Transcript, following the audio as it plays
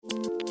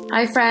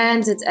Hi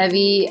friends, it's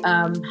Evie,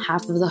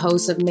 half of the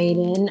host of Made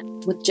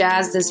In. With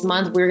Jazz this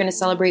month, we're going to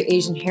celebrate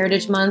Asian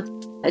Heritage Month.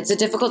 It's a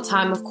difficult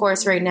time, of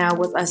course, right now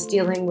with us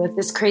dealing with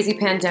this crazy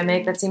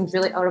pandemic that seems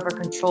really out of our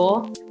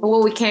control. But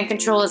what we can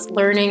control is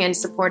learning and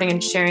supporting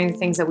and sharing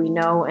things that we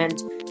know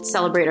and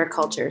celebrate our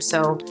culture.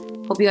 So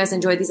hope you guys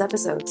enjoyed these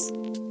episodes.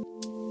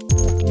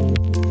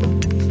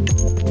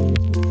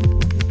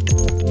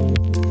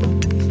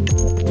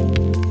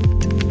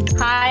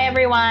 Hi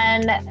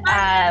everyone.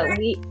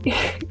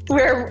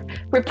 We're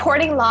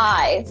reporting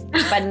live,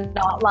 but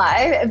not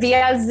live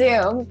via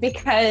Zoom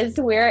because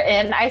we're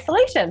in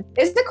isolation.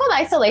 Is it called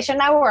isolation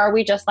now, or are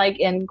we just like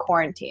in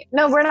quarantine?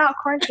 No, we're not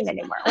quarantined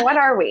anymore. What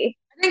are we?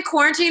 I think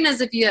quarantine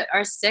is if you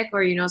are sick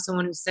or you know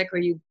someone who's sick or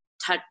you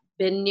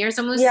been near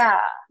someone who's sick.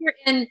 You're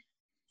in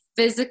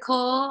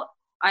physical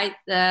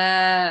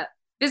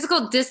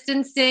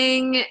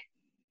distancing.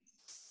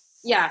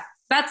 Yeah.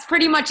 That's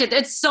pretty much it.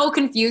 It's so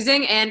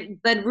confusing and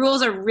the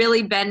rules are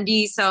really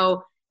bendy.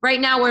 So right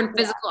now we're in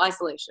physical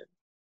isolation.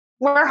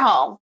 We're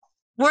home.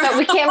 So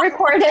we can't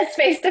record this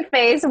face to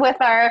face with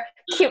our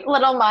cute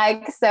little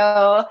mic.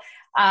 So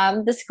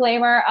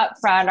disclaimer up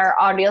front, our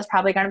audio is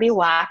probably going to be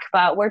whack,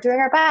 but we're doing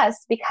our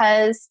best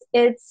because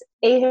it's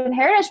Asian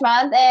Heritage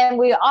Month and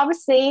we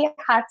obviously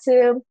had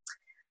to,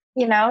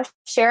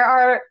 share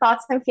our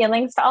thoughts and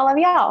feelings to all of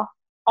y'all.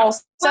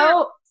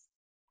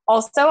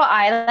 Also,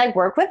 I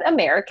work with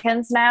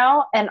Americans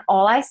now, and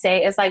all I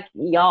say is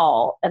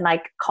y'all and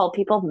call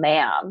people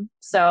ma'am.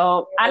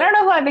 So I don't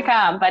know who I've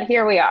become, but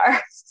here we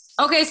are.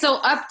 Okay, so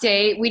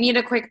update. We need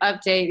a quick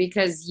update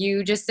because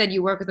you just said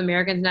you work with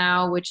Americans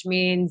now, which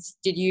means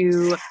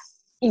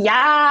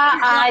Yeah,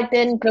 I've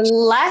been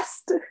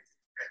blessed.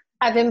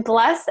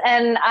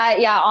 And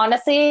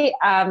honestly,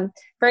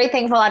 very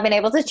thankful I've been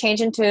able to change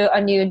into a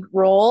new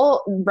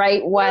role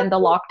right when the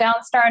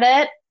lockdown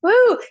started.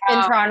 Woo!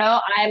 In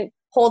Toronto, I'm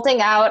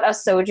holding out a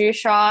soju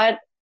shot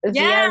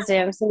via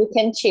Zoom so we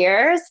can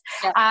cheers.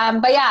 Yeah.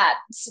 But yeah,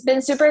 it's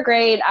been super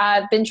great.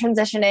 I've been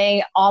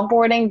transitioning.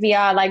 Onboarding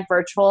via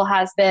virtual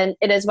it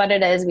is what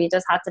it is. We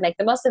just have to make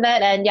the most of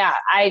it. And yeah,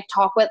 I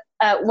talk with,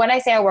 when I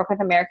say I work with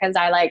Americans,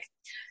 I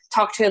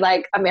talk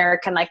to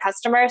American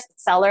customers,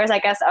 sellers, I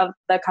guess, of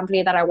the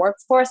company that I work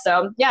for.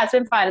 So yeah, it's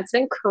been fun. It's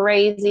been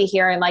crazy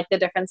here in the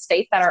different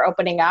states that are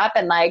opening up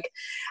and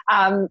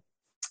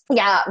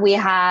we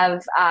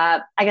have,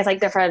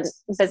 different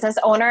business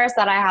owners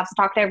that I have to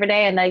talk to every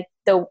day, and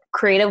the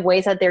creative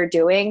ways that they're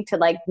doing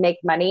to make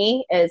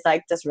money is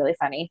just really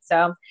funny.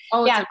 So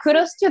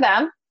kudos to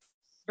them.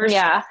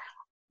 Yeah.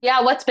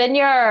 What's been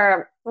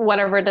your,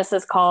 whatever this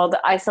is called,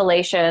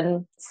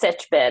 isolation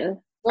sitch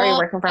been? Are you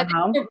working from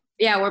home?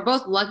 We're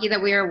both lucky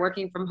that we are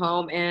working from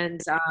home.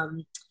 And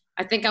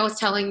I think I was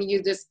telling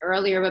you this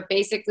earlier, but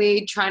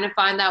basically trying to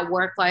find that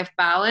work-life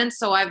balance.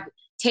 So I've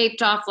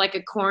taped off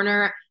a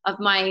corner of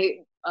my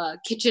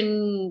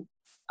kitchen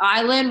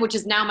island, which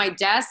is now my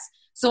desk.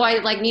 So I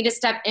need to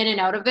step in and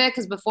out of it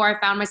because before I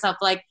found myself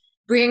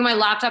bringing my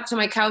laptop to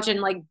my couch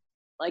and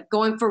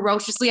going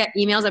ferociously at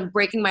emails and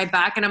breaking my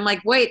back. And I'm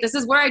wait, this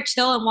is where I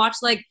chill and watch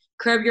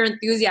Curb Your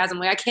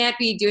Enthusiasm. I can't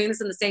be doing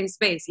this in the same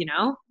space,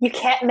 You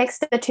can't mix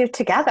the two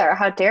together.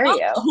 How dare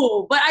you?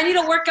 Oh, but I need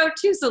to work out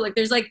too. So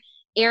there's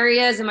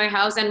areas in my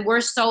house and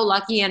we're so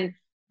lucky and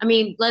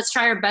let's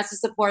try our best to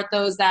support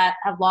those that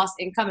have lost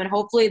income and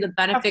hopefully the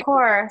benefit. Of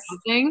course.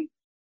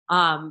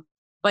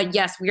 But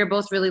yes, we are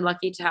both really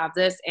lucky to have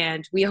this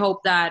and we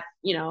hope that,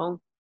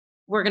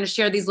 we're going to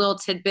share these little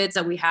tidbits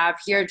that we have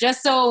here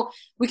just so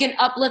we can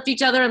uplift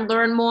each other and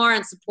learn more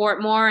and support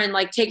more and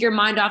take your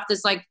mind off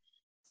this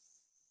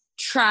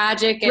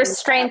tragic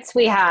restraints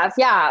we have.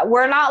 Yeah.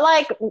 We're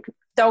not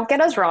don't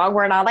get us wrong.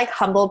 We're not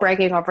humble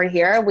bragging over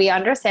here. We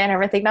understand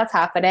everything that's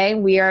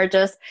happening. We are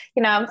just,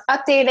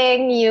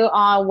 updating you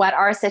on what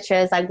our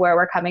situation is, where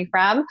we're coming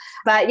from.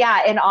 But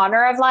yeah, in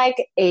honor of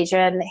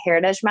Asian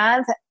Heritage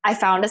Month, I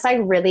found this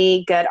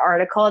really good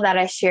article that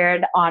I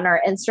shared on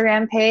our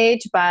Instagram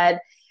page. But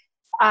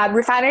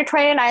Refinery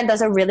 29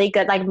 does a really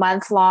good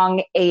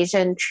month-long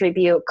Asian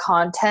tribute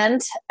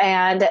content,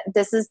 and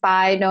this is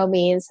by no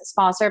means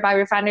sponsored by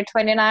Refinery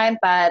 29,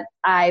 but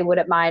I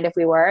wouldn't mind if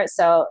we were,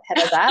 so hit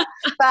us up.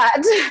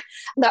 But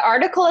the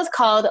article is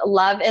called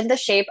Love in the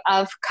Shape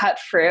of Cut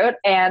Fruit,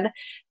 and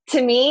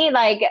to me,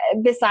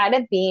 beside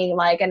it being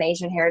an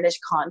Asian Heritage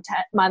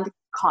Month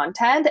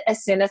content,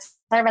 as soon as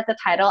I read the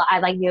title,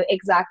 I knew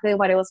exactly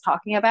what it was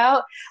talking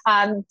about.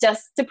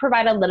 Just to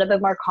provide a little bit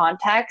more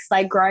context,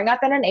 growing up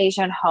in an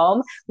Asian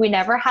home, we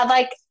never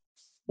had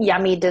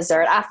yummy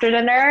dessert after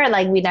dinner.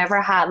 We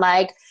never had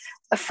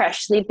a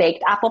freshly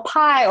baked apple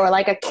pie or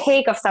a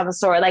cake of some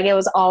sort. It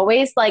was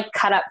always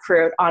cut up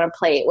fruit on a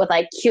plate with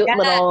cute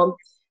little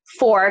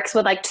forks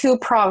with 2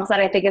 prongs that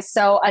I think is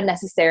so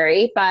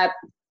unnecessary. But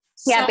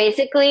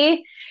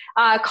basically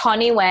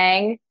Connie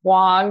Wang.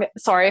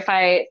 Sorry if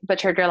I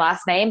butchered your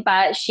last name,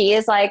 but she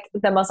is like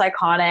the most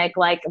iconic,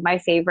 like my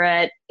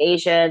favorite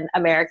Asian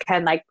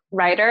American like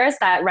writers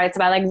that writes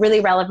about like really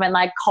relevant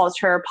like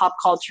culture, pop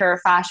culture,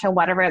 fashion,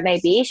 whatever it may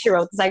be. She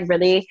wrote this like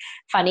really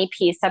funny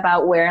piece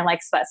about wearing like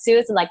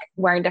sweatsuits and like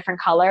wearing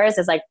different colors.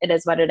 Is like it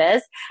is what it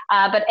is.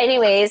 But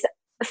anyways,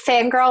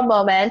 fangirl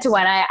moment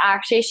when I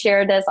actually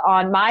shared this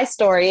on my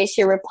story.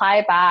 She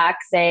replied back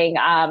saying,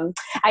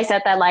 I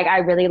said that like I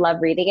really love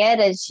reading it,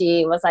 and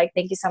she was like,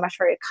 "Thank you so much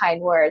for your kind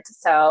words."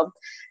 So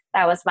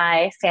that was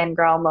my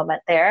fangirl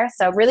moment there.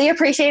 So really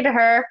appreciated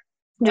her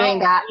doing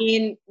that. I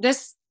mean,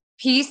 this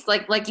piece,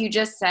 like you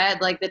just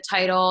said, like the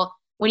title,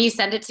 when you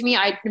sent it to me,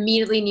 I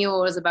immediately knew what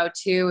it was about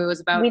too. It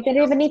was about We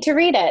didn't even need to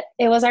read it.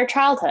 It was our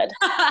childhood.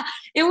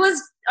 it was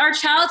our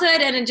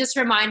childhood, and it just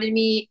reminded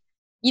me,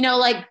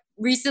 like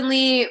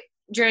recently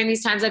during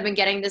these times I've been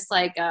getting this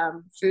like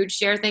food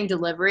share thing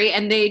delivery,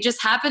 and they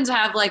just happen to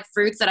have like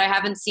fruits that I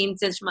haven't seen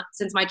since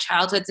my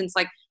childhood, since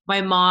like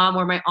my mom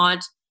or my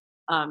aunt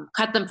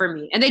cut them for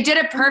me, and they did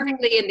it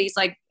perfectly in these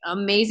like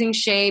amazing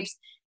shapes,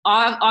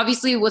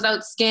 obviously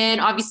without skin,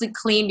 obviously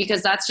clean,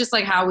 because that's just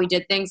like how we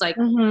did things, like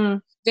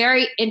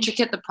very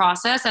intricate the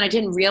process, and I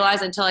didn't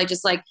realize until I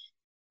just like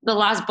the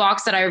last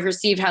box that I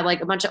received had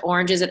like a bunch of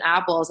oranges and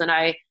apples, and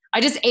I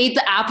just ate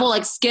the apple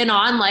like skin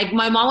on. Like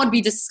my mom would be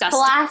disgusted.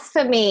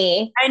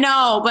 Blasphemy. I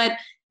know, but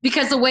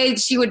because the way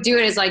she would do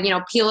it is like,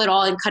 peel it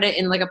all and cut it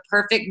in like a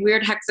perfect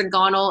weird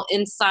hexagonal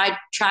inside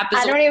trapezoid.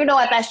 I don't even know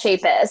what that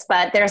shape is,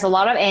 but there's a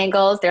lot of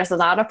angles. There's a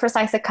lot of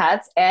precise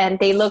cuts, and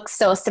they look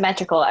so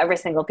symmetrical, every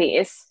single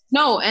piece.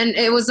 No, and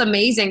it was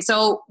amazing.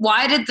 So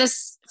why did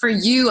this, for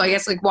you, I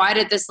guess, like why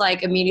did this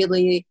like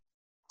immediately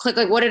click?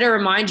 Like what did it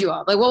remind you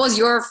of? Like what was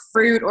your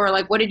fruit, or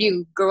like what did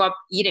you grow up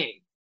eating?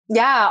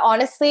 Yeah,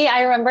 honestly,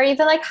 I remember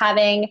even like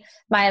having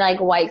my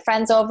like white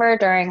friends over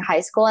during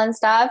high school and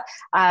stuff.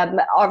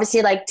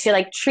 Obviously, like to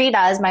like treat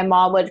us, my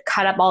mom would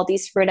cut up all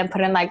these fruit and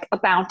put in like a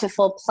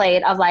bountiful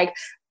plate of like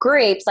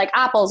grapes, like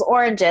apples,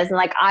 oranges, and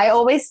like I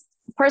always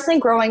personally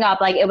growing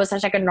up, like it was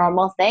such like a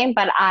normal thing,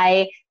 but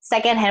I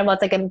secondhand was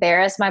like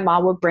embarrassed. My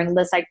mom would bring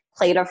this like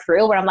plate of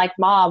fruit where I'm like,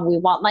 "Mom, we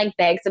want like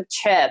bags of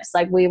chips,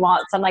 like we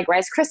want some like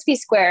Rice Krispie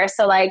squares."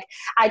 So like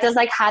I just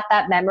like had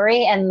that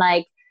memory, and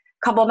like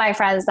couple of my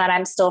friends that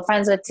I'm still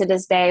friends with to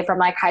this day from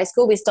like high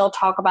school, we still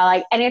talk about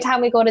like anytime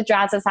we go to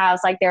Jazz's house,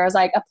 like there was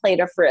like a plate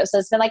of fruit. So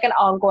it's been like an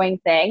ongoing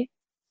thing.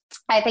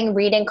 I think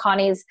reading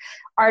Connie's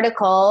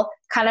article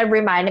kind of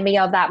reminded me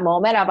of that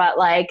moment about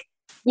like,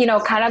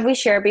 kind of we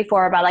shared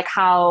before about like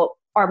how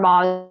our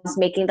moms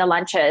making the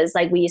lunches,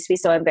 like we used to be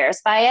so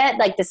embarrassed by it.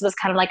 Like this was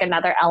kind of like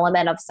another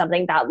element of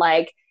something that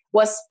like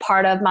was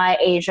part of my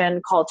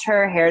Asian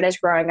culture heritage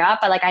growing up,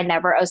 but like I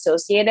never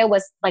associated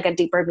with like a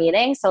deeper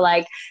meaning. So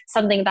like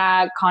something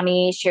that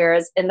Connie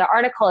shares in the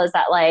article is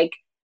that like,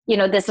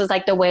 this was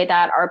like the way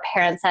that our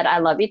parents said, "I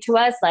love you" to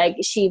us. Like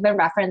she even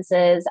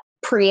references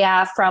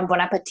Priya from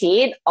Bon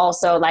Appetit,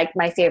 also like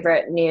my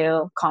favorite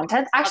new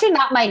content. Actually,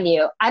 not my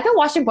new. I've been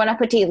watching Bon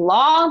Appetit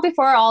long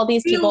before all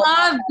these people.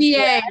 Love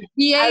BA.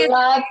 BA I is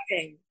love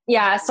amazing.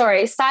 Yeah,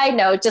 sorry. Side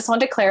note, just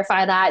want to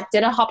clarify that.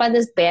 Didn't hop on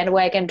this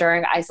bandwagon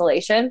during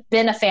isolation.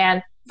 Been a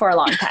fan for a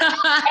long time.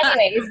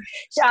 Anyways,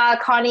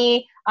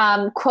 Connie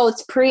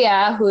quotes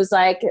Priya, who's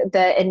like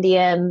the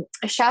Indian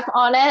chef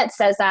on it,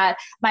 says that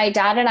my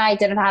dad and I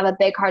didn't have a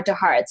big heart to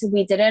heart.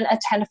 We didn't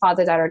attend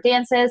father-daughter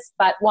dances,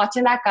 but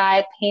watching that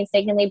guy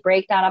painstakingly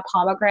break down a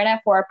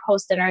pomegranate for a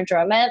post-dinner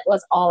enjoyment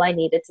was all I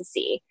needed to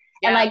see.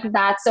 Yeah. And like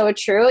that's so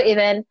true.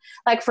 Even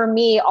like for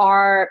me,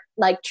 our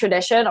like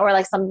tradition or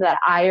like something that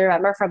I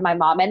remember from my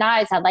mom and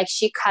I is that like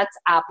she cuts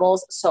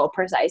apples so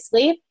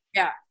precisely.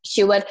 Yeah.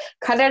 She would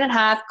cut it in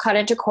half, cut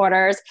into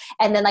quarters,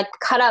 and then like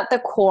cut out the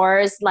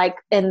cores like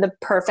in the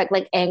perfect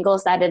like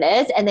angles that it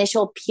is. And then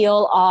she'll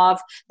peel off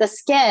the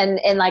skin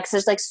in like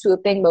such like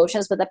swooping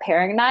motions with a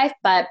paring knife.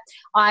 But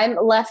I'm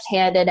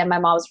left-handed and my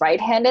mom's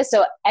right-handed.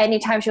 So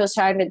anytime she was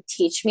trying to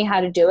teach me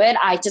how to do it,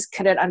 I just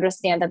couldn't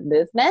understand the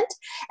movement.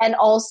 And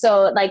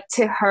also like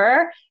to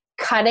her,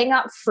 cutting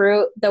up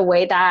fruit the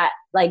way that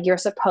like you're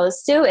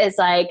supposed to is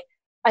like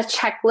a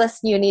checklist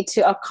you need to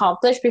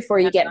accomplish before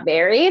you get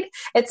married.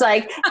 It's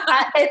like,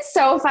 it's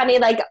so funny.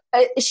 Like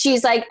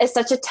she's like, it's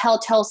such a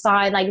telltale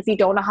sign. Like if you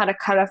don't know how to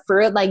cut a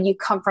fruit, like you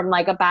come from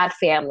like a bad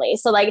family.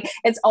 So like,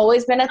 it's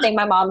always been a thing.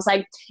 My mom's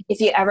like, if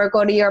you ever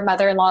go to your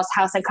mother-in-law's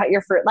house and cut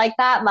your fruit like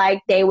that,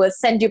 like they would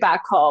send you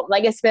back home.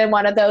 Like it's been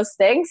one of those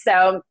things.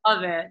 So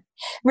love it.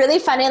 Really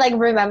funny. Like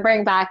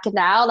remembering back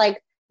now,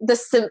 like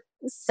the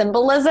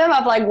symbolism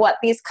of like what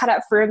these cut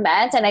up fruit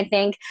meant, and I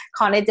think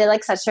Connie did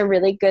like such a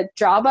really good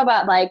job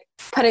about like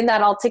putting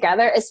that all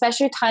together,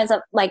 especially times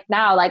of like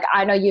now, like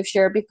I know you've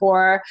shared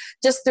before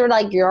just through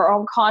like your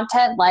own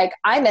content, like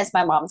I miss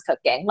my mom's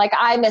cooking, like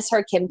I miss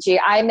her kimchi,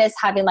 I miss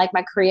having like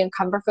my Korean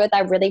comfort food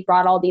that really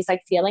brought all these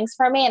like feelings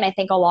for me. And I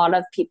think a lot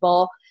of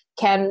people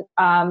can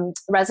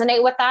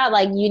resonate with that,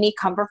 like you need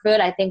comfort food.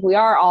 I think we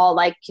are all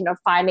like,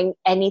 finding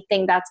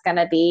anything that's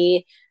gonna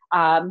be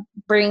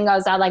bringing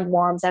us that like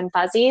warmth and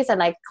fuzzies and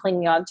like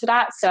clinging on to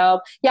that. So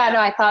yeah, no,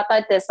 I thought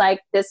that this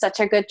like did such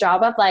a good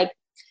job of like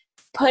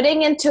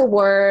putting into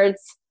words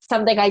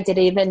something I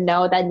didn't even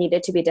know that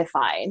needed to be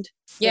defined.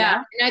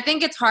 Yeah. And I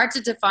think it's hard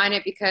to define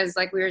it because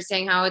like we were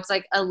saying how it's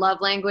like a love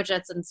language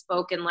that's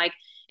unspoken. Like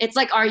it's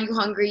like, are you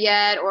hungry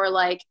yet? Or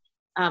like,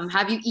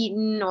 have you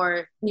eaten?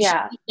 Or you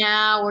should eat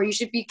now, or you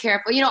should be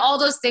careful. You know, all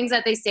those things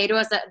that they say to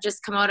us that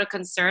just come out of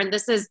concern.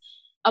 This is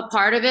a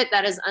part of it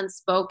that is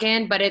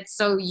unspoken, but it's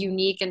so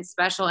unique and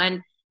special.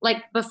 And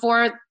like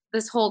before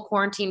this whole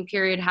quarantine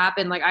period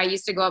happened, like I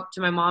used to go up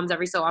to my mom's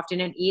every so often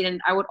and eat,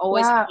 and I would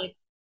always eat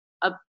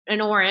an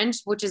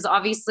orange, which is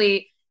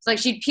obviously, it's like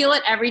she'd peel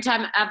it every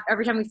time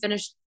we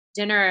finished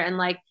dinner. And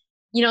like,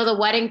 you know, the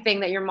wedding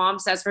thing that your mom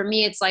says, for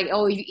me, it's like,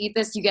 oh, you eat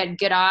this, you get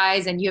good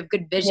eyes and you have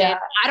good vision. Yeah.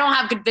 I don't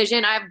have good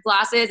vision. I have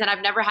glasses and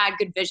I've never had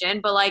good vision,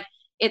 but like,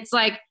 it's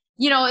like,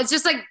 you know, it's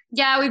just like,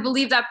 yeah, we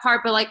believe that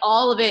part, but like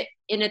all of it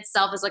in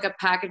itself is like a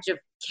package of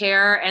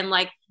care and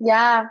like,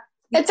 yeah,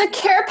 it's a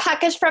care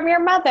package from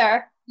your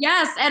mother.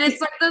 Yes. And it's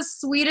like the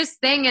sweetest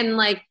thing. And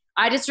like,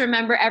 I just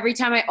remember every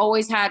time I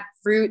always had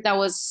fruit that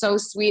was so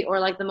sweet or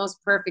like the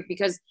most perfect,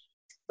 because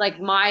like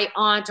my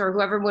aunt or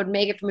whoever would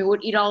make it for me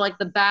would eat all like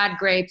the bad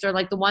grapes or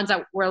like the ones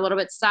that were a little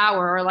bit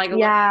sour or like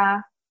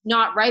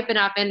not ripe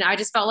enough. And I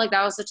just felt like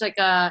that was such like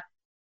a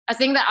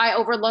thing that I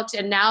overlooked.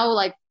 And now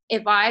like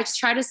if I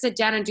try to sit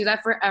down and do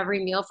that for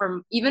every meal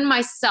from even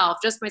myself,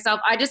 just myself,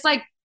 I just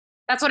like,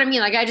 that's what I mean.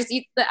 Like I just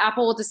eat the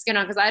apple with the skin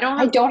on because I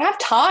don't have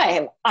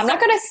time. I'm not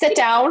going to sit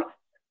down,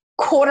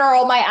 quarter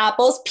all my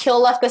apples,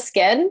 peel off the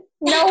skin.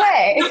 No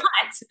way.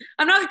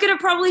 I'm not going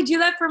to probably do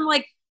that from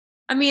like,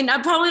 I mean,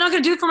 I'm probably not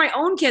going to do it for my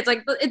own kids.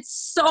 Like, it's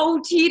so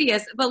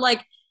tedious. But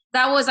like,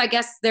 that was, I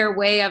guess, their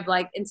way of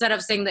like, instead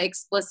of saying the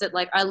explicit,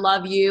 like, I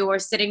love you, or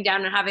sitting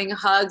down and having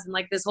hugs and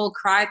like this whole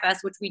cry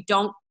fest, which we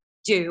don't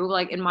do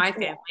like in my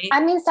family.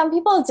 I mean, some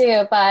people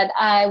do, but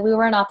we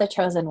were not the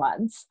chosen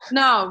ones.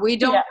 No, we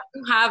don't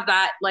have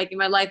that. Like in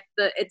my life,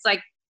 it's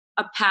like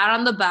a pat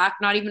on the back,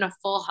 not even a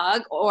full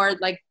hug, or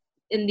like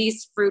in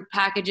these fruit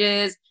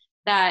packages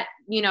that,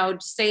 you know,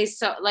 say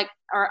so like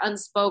are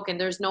unspoken.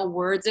 There's no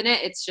words in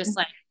it. It's just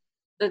like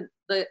the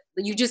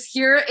you just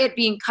hear it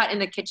being cut in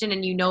the kitchen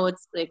and you know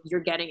it's like you're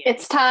getting it.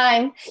 It's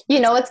time. You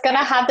know it's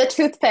gonna have the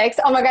toothpicks.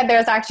 Oh my god,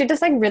 there's actually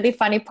this like really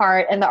funny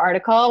part in the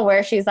article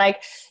where she's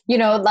like, you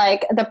know,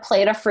 like the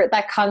plate of fruit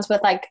that comes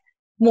with like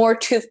more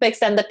toothpicks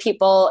than the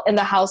people in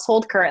the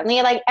household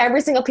currently. Like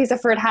every single piece of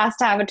fruit has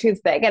to have a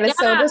toothpick, and it's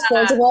so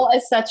disposable.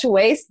 It's such a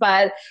waste,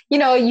 but you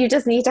know, you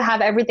just need to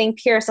have everything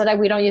pure so that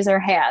we don't use our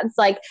hands.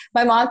 Like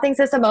my mom thinks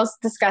it's the most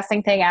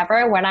disgusting thing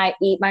ever when I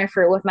eat my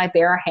fruit with my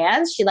bare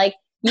hands. She like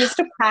used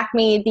to pack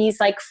me these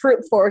like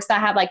fruit forks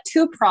that have like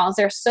 2 prongs.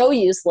 They're so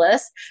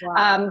useless.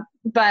 Wow.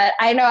 But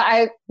I know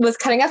I was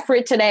cutting up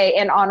fruit today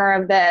in honor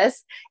of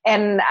this,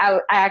 and I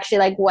actually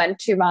like went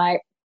to my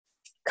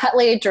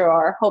cutlery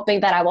drawer hoping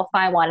that I will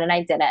find one, and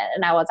I didn't,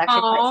 and I was actually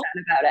quite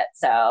sad about it.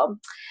 So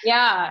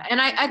yeah, and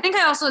I think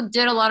I also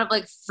did a lot of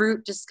like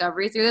fruit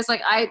discovery through this.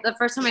 Like the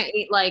first time I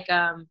ate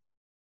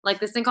like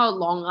this thing called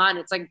longan.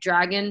 It's like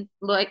dragon,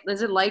 like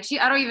is it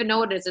lychee? I don't even know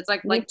what it is. It's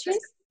like just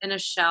in a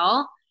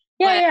shell.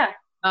 Like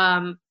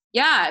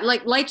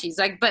lychees,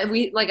 like, but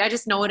we like, I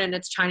just know it in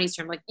its Chinese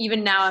term. Like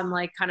even now I'm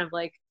like, kind of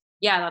like,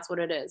 yeah, that's what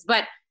it is.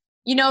 But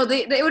you know,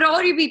 they would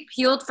already be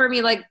peeled for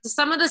me. Like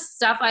some of the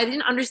stuff I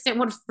didn't understand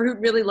what fruit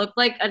really looked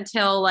like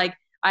until like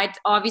I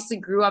obviously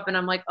grew up and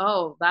I'm like,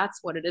 oh, that's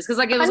what it is. Cause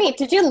like it was. Honey,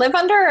 did you live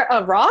under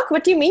a rock?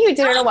 What do you mean you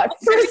didn't know what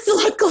fruits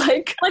look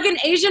like? Like an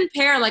Asian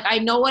pear, like I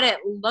know what it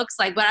looks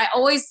like, but I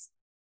always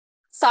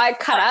saw it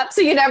cut up.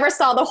 So you never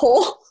saw the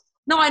whole.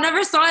 No, I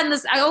never saw it in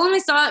this. I only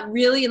saw it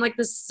really in like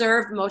the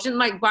served motion.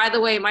 Like, by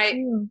the way, I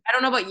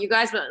don't know about you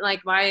guys, but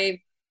like my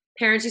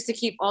parents used to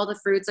keep all the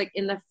fruits like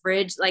in the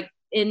fridge, like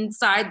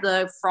inside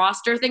the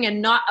froster thing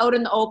and not out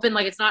in the open.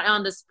 Like it's not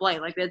on display.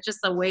 Like it's just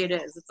the way it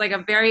is. It's like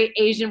a very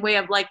Asian way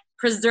of like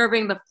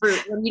preserving the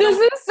fruit. This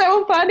is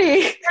so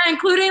funny. Yeah,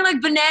 including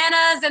like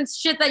bananas and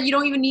shit that you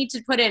don't even need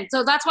to put in.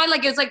 So that's why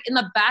like it was like in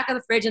the back of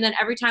the fridge. And then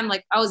every time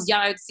like I was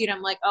young, I would see it.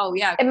 I'm like, oh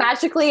yeah. It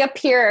magically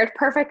appeared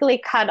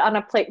perfectly cut on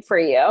a plate for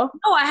you.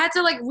 Oh, I had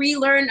to like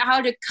relearn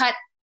how to cut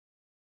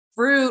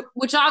fruit,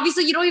 which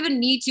obviously you don't even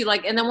need to,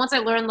 like, and then once I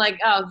learned like,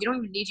 oh, you don't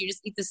even need to, you just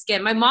eat the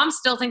skin. My mom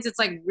still thinks it's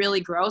like really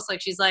gross. Like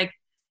she's like,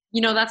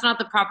 you know, that's not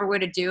the proper way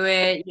to do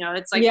it. You know,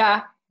 it's like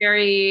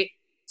very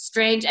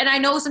strange. And I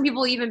know some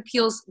people even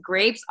peel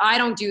grapes. I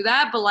don't do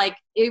that, but like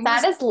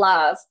that is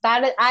love.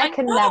 That is, I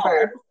could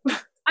never.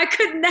 I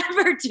could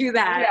never do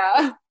that.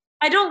 Yeah.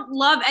 I don't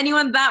love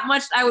anyone that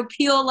much. I would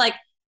peel like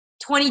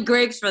 20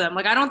 grapes for them.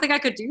 Like I don't think I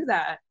could do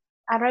that.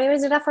 I don't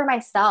even do that for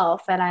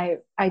myself, and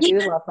I do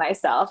love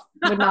myself.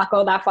 Would not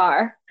go that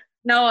far.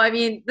 No, I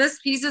mean, this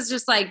piece is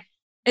just like,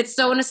 it's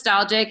so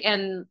nostalgic,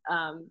 and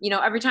you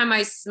know, every time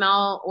I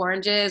smell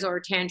oranges or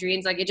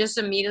tangerines, like it just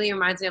immediately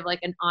reminds me of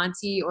like an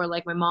auntie or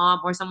like my mom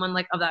or someone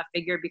like of that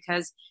figure,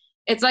 because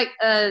it's like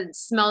a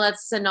smell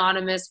that's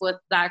synonymous with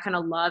that kind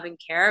of love and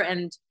care.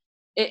 And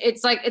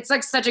it's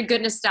like such a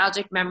good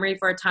nostalgic memory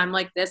for a time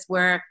like this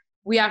where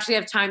we actually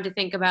have time to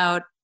think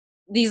about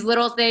these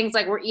little things,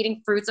 like we're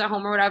eating fruits at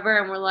home or whatever,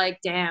 and we're like,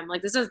 damn,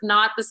 like this is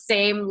not the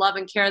same love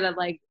and care that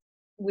like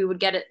we would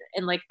get it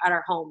in like at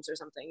our homes or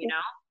something, you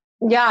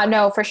know? Yeah,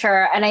 no, for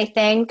sure. And I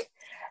think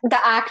the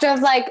act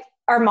of like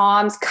our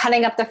moms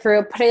cutting up the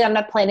fruit, putting it on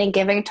a plate and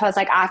giving it to us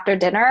like after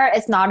dinner,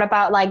 it's not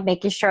about like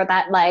making sure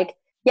that like,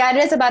 yeah,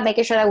 it is about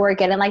making sure that we're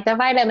getting like the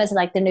vitamins and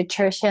like the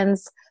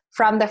nutritions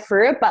from the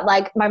fruit. But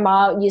like my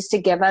mom used to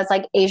give us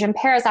like Asian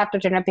pears after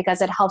dinner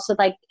because it helps with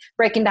like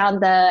breaking down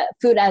the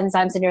food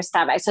enzymes in your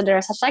stomach. So there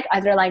are such like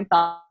underlying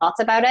thoughts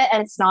about it.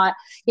 And it's not,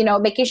 you know,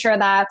 making sure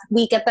that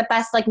we get the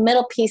best like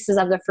middle pieces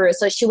of the fruit.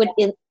 So she would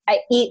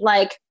eat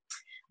like,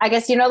 I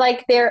guess, you know,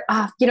 like they're,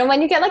 you know,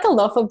 when you get like a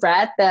loaf of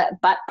bread, the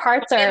butt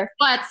parts are...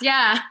 Butts,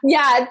 yeah.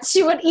 Yeah,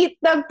 she would eat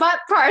the butt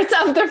parts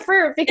of the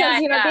fruit because,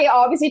 you know, they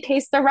obviously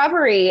taste the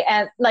rubbery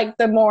and like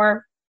the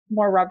more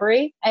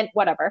rubbery and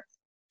whatever.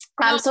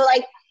 So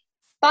like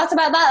thoughts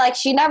about that, like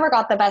she never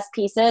got the best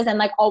pieces and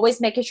like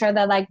always making sure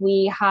that like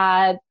we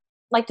had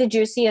like the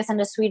juiciest and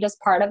the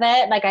sweetest part of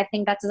it. Like I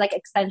think that's like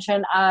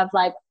extension of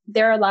like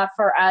their love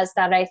for us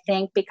that I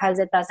think because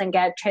it doesn't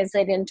get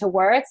translated into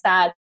words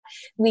that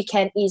we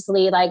can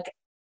easily like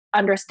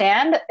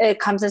understand.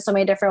 It comes in so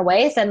many different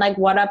ways. And like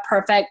what a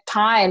perfect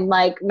time,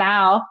 like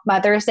now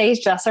Mother's Day is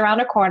just around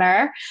the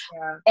corner.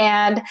 Yeah.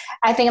 And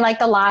I think like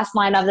the last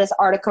line of this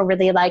article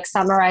really like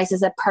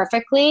summarizes it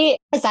perfectly,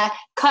 is that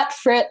cut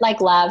fruit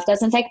like love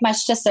doesn't take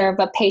much to serve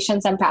but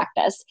patience and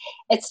practice.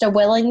 It's the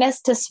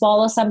willingness to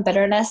swallow some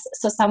bitterness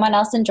so someone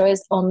else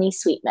enjoys only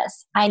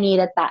sweetness. I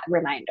needed that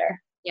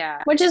reminder.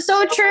 Yeah. Which is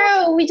so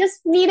true. We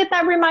just needed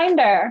that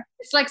reminder.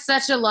 It's like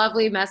such a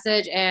lovely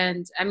message.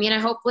 And I mean, I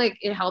hope like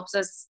it helps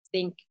us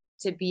think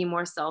to be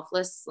more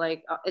selfless.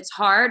 Like it's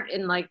hard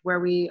in like where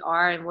we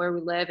are and where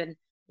we live. And,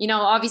 you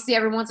know, obviously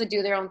everyone wants to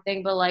do their own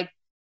thing, but like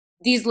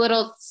these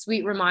little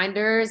sweet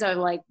reminders are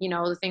like, you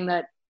know, the thing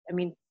that, I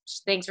mean,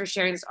 thanks for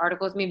sharing this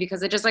article with me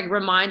because it just like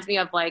reminds me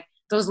of like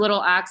those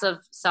little acts of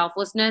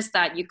selflessness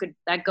that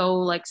go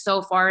like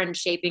so far in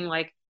shaping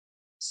like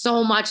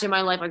so much in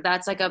my life. Like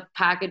that's like a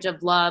package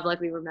of love,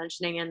 like we were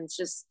mentioning. And it's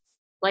just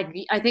like,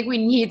 I think we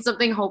need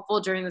something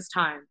hopeful during this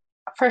time.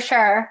 For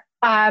sure.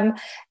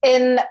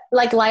 In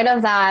like light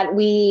of that,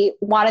 we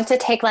wanted to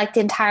take like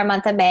the entire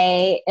month of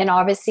May and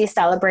obviously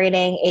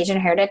celebrating Asian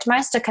Heritage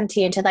Month to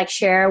continue to like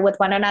share with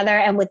one another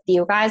and with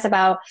you guys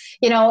about,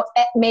 you know,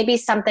 maybe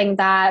something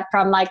that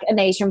from like an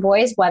Asian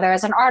voice, whether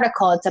it's an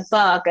article, it's a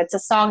book, it's a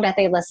song that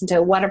they listen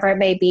to, whatever it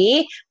may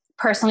be.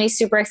 Personally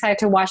super excited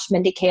to watch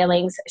Mindy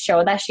Kaling's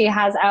show that she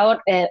has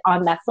out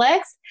on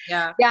Netflix.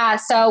 Yeah.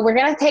 So we're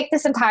going to take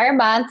this entire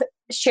month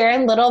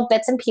sharing little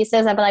bits and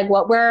pieces of like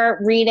what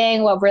we're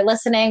reading, what we're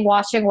listening,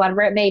 watching,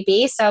 whatever it may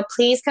be. So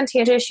please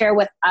continue to share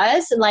with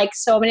us. Like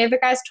so many of you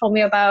guys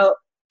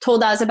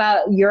told us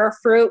about your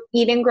fruit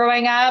eating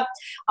growing up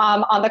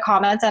on the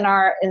comments and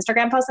our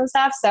Instagram posts and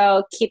stuff.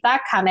 So keep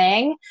that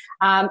coming.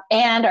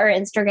 And our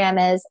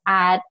Instagram is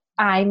at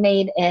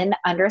 @imadein_.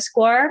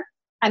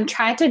 I'm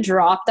trying to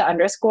drop the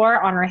underscore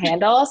on her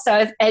handle. So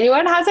if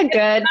anyone has a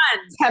good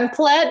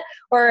template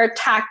or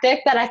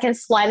tactic that I can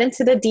slide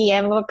into the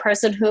DM of a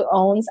person who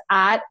owns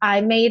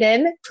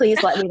 @imadein,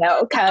 please let me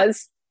know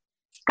because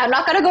I'm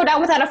not going to go down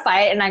without a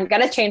fight and I'm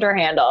going to change her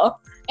handle.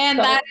 And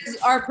so, that is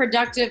our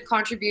productive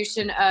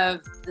contribution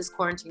of this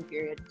quarantine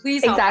period.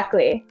 Please help.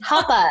 Exactly.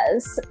 Help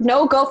us.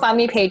 No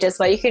GoFundMe pages,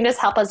 but you can just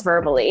help us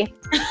verbally.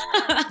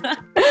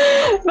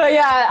 But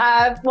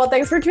yeah, well,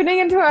 thanks for tuning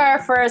into our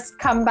first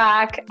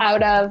comeback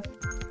out of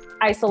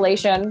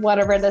isolation,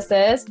 whatever this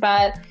is.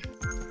 But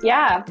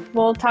yeah,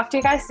 we'll talk to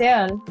you guys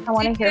soon. I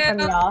want to hear from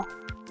y'all.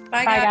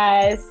 Bye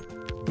guys.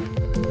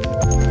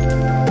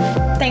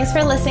 Thanks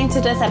for listening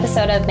to this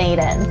episode of Made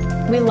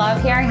In. We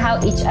love hearing how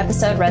each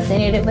episode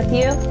resonated with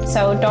you,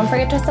 so don't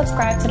forget to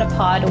subscribe to the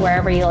pod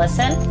wherever you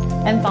listen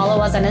and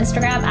follow us on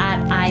Instagram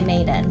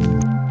 @imadein.